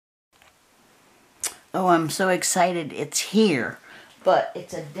Oh, I'm so excited it's here, but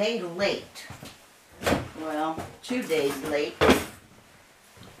it's a day late. Well, 2 days late.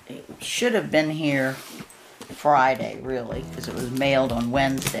 It should have been here Friday, really, because it was mailed on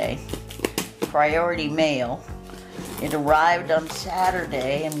Wednesday. Priority mail. It arrived on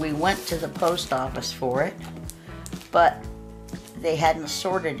Saturday, and we went to the post office for it, but they hadn't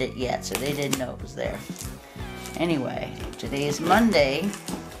sorted it yet, so they didn't know it was there. Anyway, today is Monday.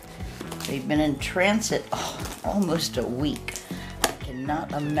 They've been in transit almost a week. I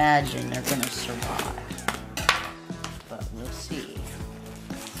cannot imagine they're going to survive, but we'll see.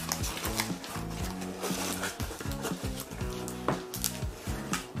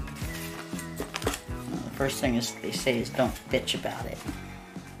 Well, the first thing is they say is don't bitch about it.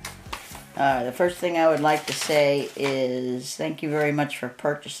 The first thing I would like to say is thank you very much for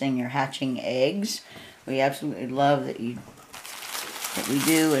purchasing your hatching eggs. We absolutely love that we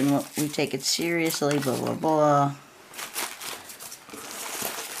do, and we take it seriously, blah, blah, blah.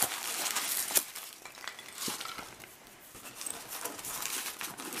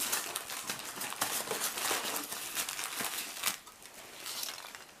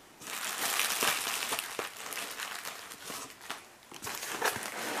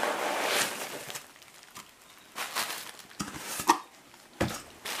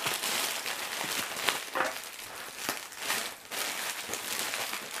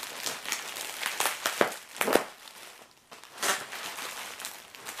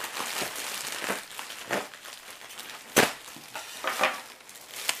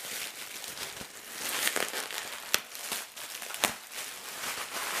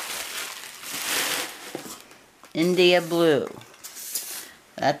 India blue.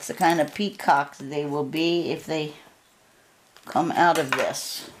 That's the kind of peacocks they will be if they come out of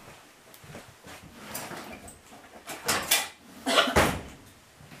this. The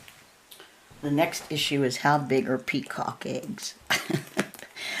next issue is how big are peacock eggs?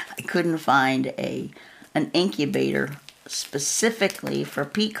 I couldn't find an incubator specifically for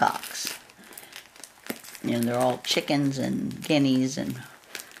peacocks. You know, they're all chickens and guineas, and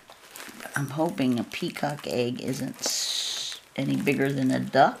I'm hoping a peacock egg isn't any bigger than a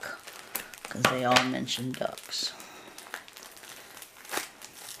duck, because they all mention ducks.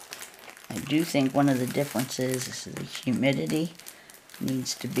 I do think one of the differences is the humidity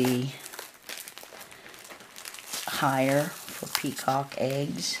needs to be higher for peacock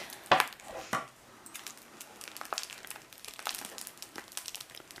eggs.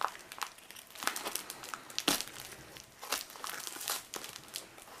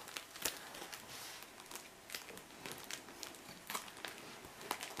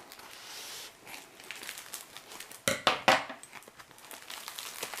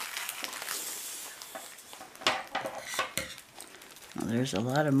 Well, there's a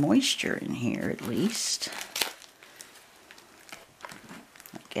lot of moisture in here, at least.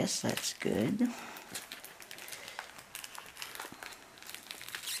 I guess that's good.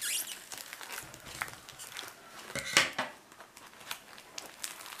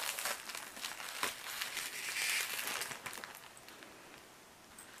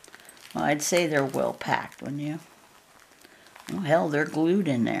 Well, I'd say they're well packed, wouldn't you? Oh, hell, they're glued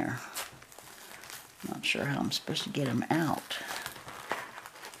in there. Not sure how I'm supposed to get them out.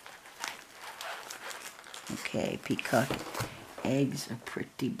 Okay, peacock eggs are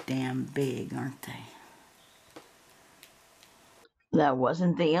pretty damn big, aren't they? That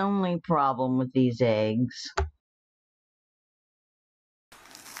wasn't the only problem with these eggs.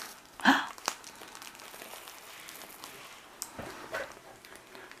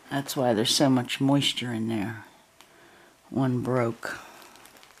 That's why there's so much moisture in there. One broke.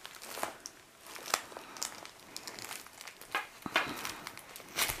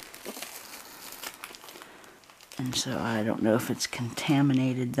 And so I don't know if it's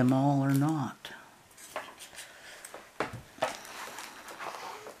contaminated them all or not.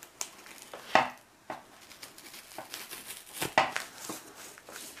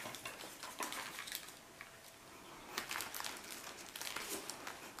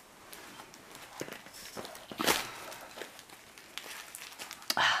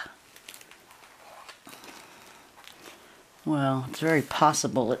 Well, it's very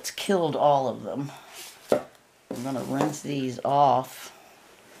possible it's killed all of them. I'm going to rinse these off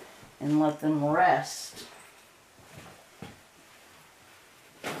and let them rest.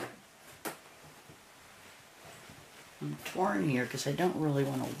 I'm torn here because I don't really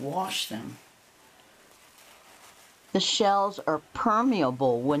want to wash them. The shells are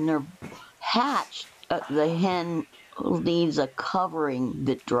permeable. When they're hatched, the hen needs a covering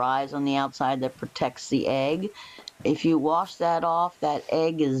that dries on the outside that protects the egg. If you wash that off, that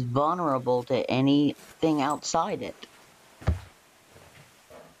egg is vulnerable to anything outside it.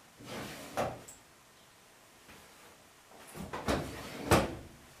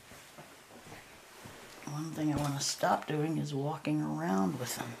 One thing I want to stop doing is walking around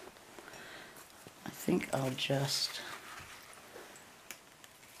with them. I think I'll just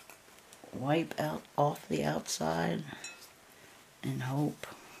wipe out off the outside and hope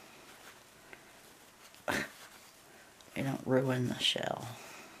I don't ruin the shell.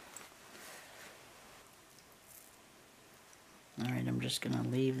 Alright, I'm just going to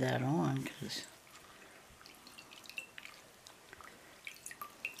leave that on because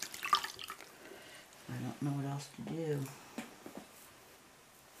I don't know what else to do.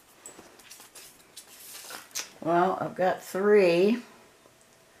 Well, I've got 3.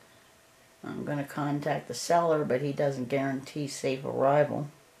 I'm going to contact the seller, but he doesn't guarantee safe arrival.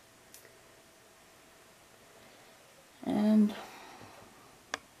 And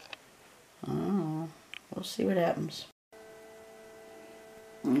I don't know. We'll see what happens.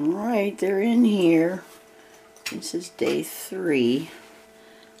 Alright, they're in here. This is day 3.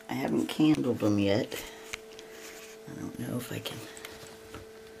 I haven't candled them yet. I don't know if I can.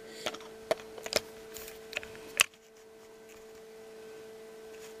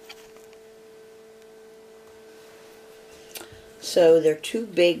 So they're too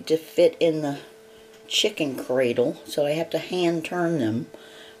big to fit in the chicken cradle, so I have to hand turn them.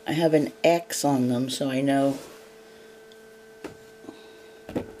 I have an X on them so I know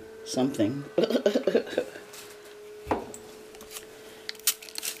something.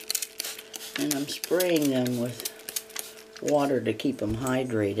 And I'm spraying them with water to keep them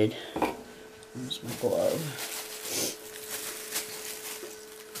hydrated. There's my glove.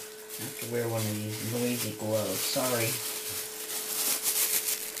 I have to wear one of these noisy gloves, sorry.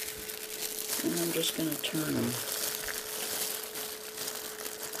 And I'm just going to turn them.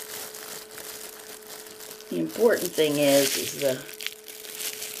 The important thing is the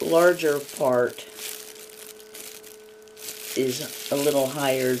larger part is a little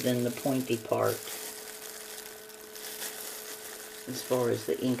higher than the pointy part as far as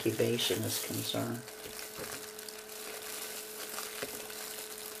the incubation is concerned.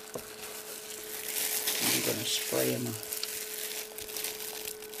 I'm going to spray them.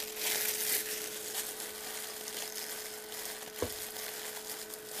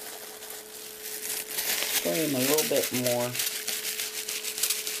 Spray them a little bit more.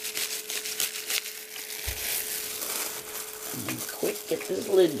 And then quick, get this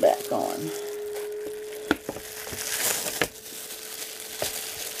lid back on.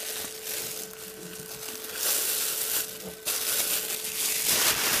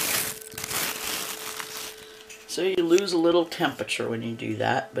 So you lose a little temperature when you do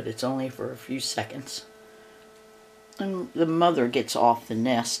that, but it's only for a few seconds. And the mother gets off the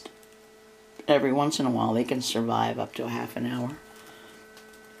nest every once in a while. They can survive up to a half an hour.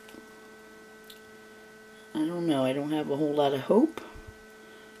 I don't know, I don't have a whole lot of hope,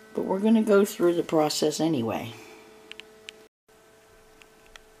 but we're going to go through the process anyway.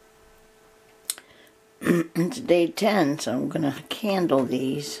 It's day 10, so I'm going to candle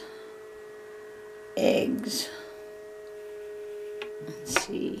these eggs. Let's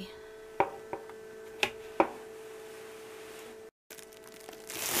see.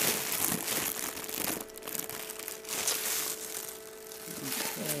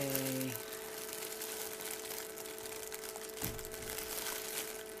 Okay.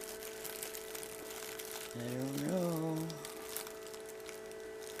 I don't know.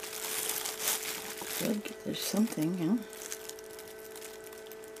 Good, there's something, huh?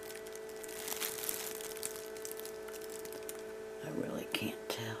 I really can't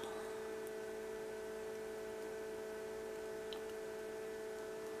tell.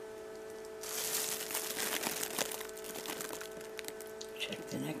 Check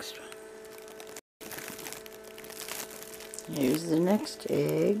the next one. Here's the next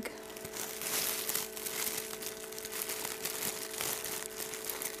egg.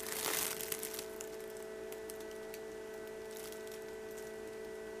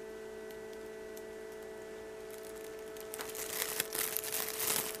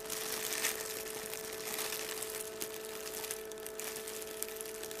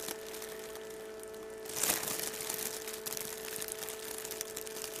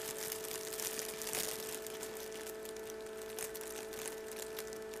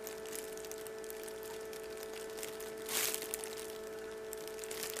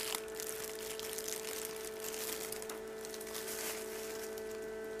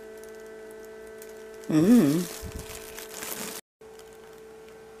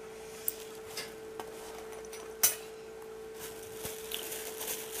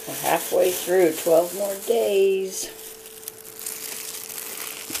 We're halfway through, 12 more days.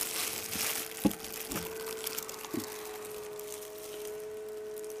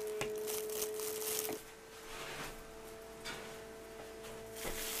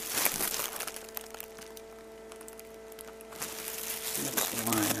 That's the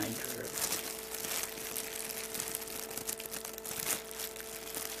line I drew.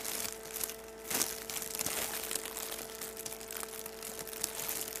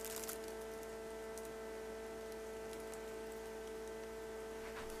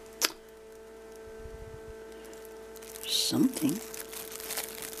 Something.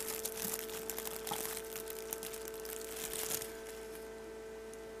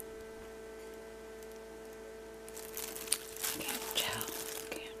 Can't tell.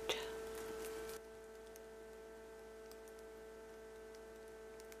 Can't tell.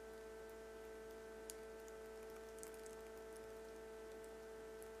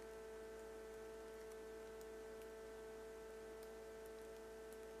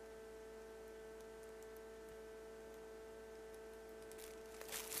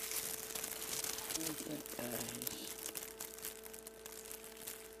 Guys.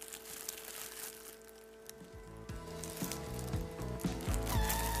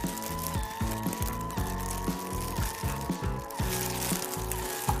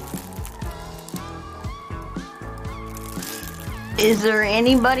 Is there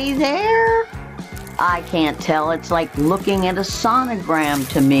anybody there? I can't tell. It's like looking at a sonogram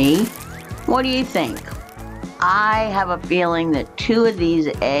to me. What do you think? I have a feeling that 2 of these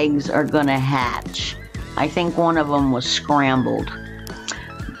eggs are gonna hatch. I think one of them was scrambled.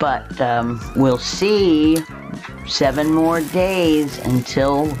 But we'll see. 7 more days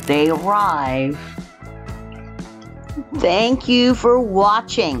until they arrive. Thank you for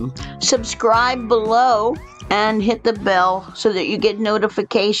watching. Subscribe below and hit the bell so that you get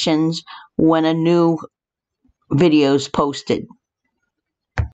notifications when a new video is posted.